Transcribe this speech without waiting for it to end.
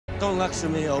Don't lecture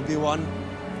me, Obi-Wan.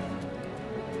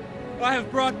 I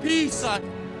have brought peace,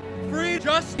 free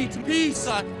just needs peace,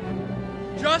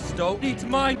 just don't need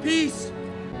my peace.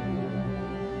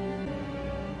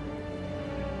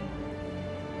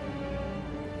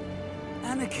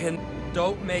 Anakin,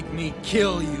 don't make me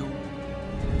kill you.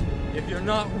 If you're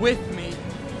not with me,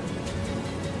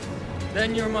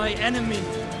 then you're my enemy.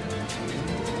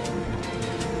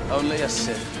 Only a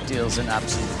Sith deals in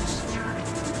absolutes.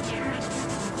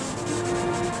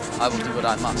 I will do what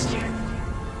I must.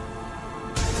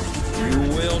 You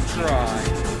will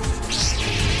try.